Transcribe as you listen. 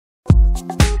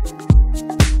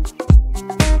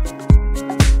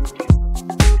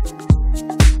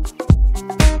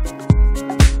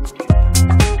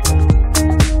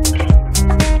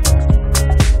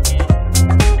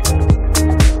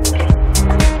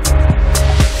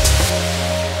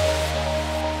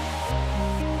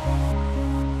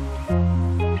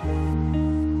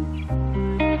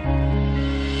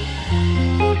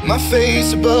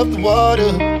face above the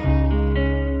water.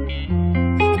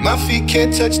 My feet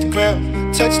can't touch the ground,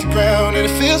 and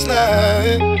it feels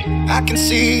like I can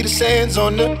see the sands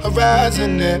on the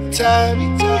horizon every time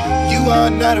you are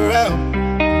not around.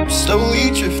 I'm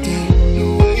slowly drifting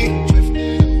away,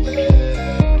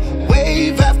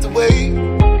 wave after wave,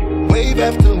 wave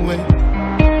after wave.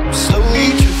 I'm slowly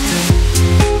drifting,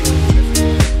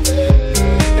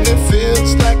 and it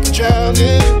feels like I'm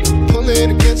drowning,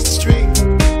 pulling against the stream,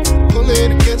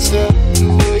 pulling against the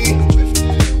wave.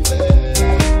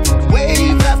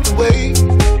 Wave after wave,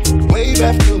 wave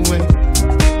after wave,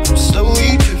 I'm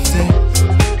slowly drifting.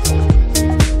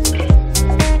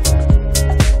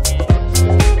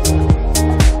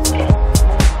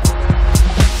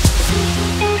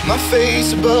 My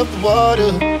face above the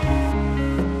water,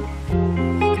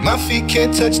 my feet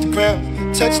can't touch the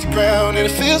ground, and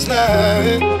it feels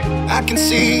like I can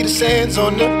see the sands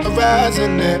on the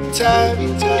horizon every time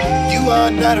you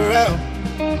are not around.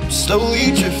 I'm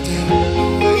slowly drifting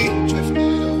away,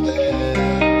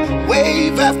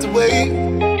 wave after wave,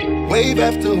 wave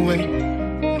after wave.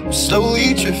 I'm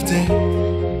slowly drifting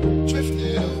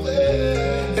away,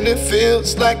 and it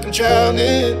feels like I'm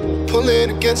drowning, pulling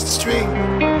against the stream,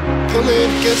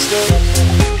 pulling against the.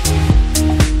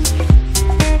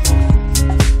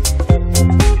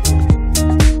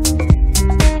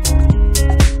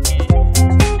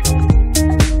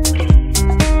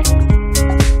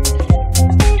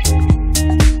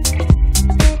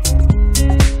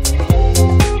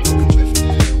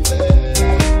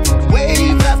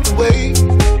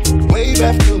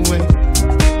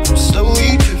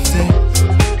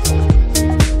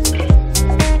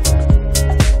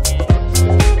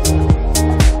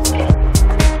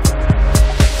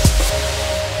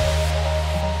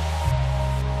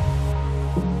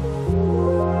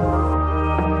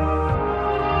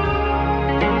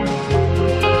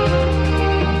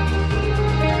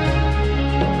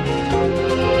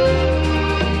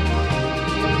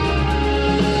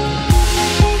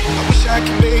 I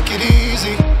can make it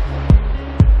easy.